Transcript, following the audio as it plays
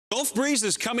Gulf breeze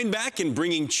is coming back and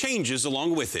bringing changes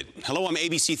along with it. Hello, I'm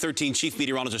ABC 13 Chief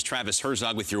Meteorologist Travis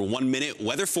Herzog with your 1-minute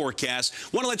weather forecast.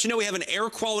 Want to let you know we have an air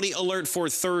quality alert for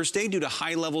Thursday due to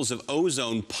high levels of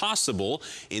ozone possible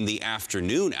in the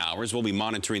afternoon hours. We'll be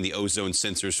monitoring the ozone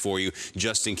sensors for you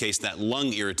just in case that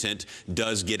lung irritant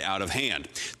does get out of hand.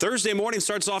 Thursday morning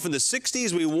starts off in the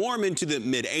 60s. We warm into the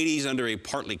mid-80s under a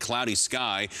partly cloudy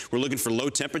sky. We're looking for low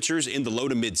temperatures in the low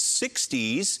to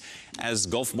mid-60s as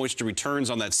Gulf moisture returns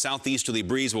on that southeasterly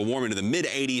breeze. Will warm into the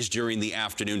mid-80s during the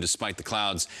afternoon despite the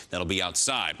clouds that'll be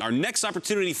outside. Our next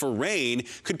opportunity for rain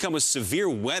could come with severe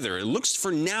weather. It looks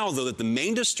for now, though, that the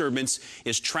main disturbance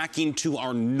is tracking to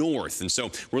our north. And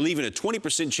so we're leaving a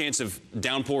 20% chance of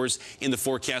downpours in the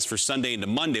forecast for Sunday into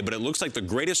Monday. But it looks like the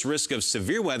greatest risk of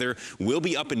severe weather will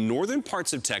be up in northern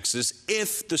parts of Texas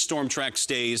if the storm track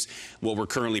stays what we're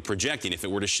currently projecting. If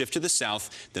it were to shift to the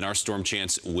south, then our storm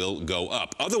chance will go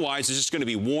up. Otherwise, it's just going to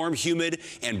be warm, humid,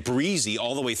 and breezy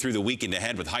all the way through the weekend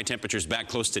ahead, with high temperatures back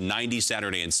close to 90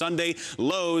 Saturday and Sunday.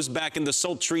 Lows back in the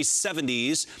sultry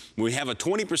 70s. We have a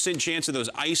 20% chance of those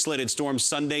isolated storms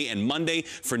Sunday and Monday.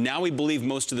 For now, we believe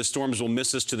most of the storms will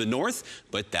miss us to the north,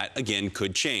 but that again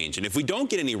could change. And if we don't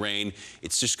get any rain,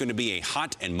 it's just going to be a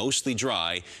hot and mostly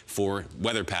dry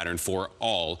weather pattern for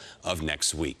all of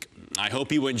next week. I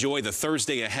hope you enjoy the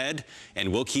Thursday ahead,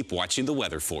 and we'll keep watching the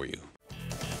weather for you.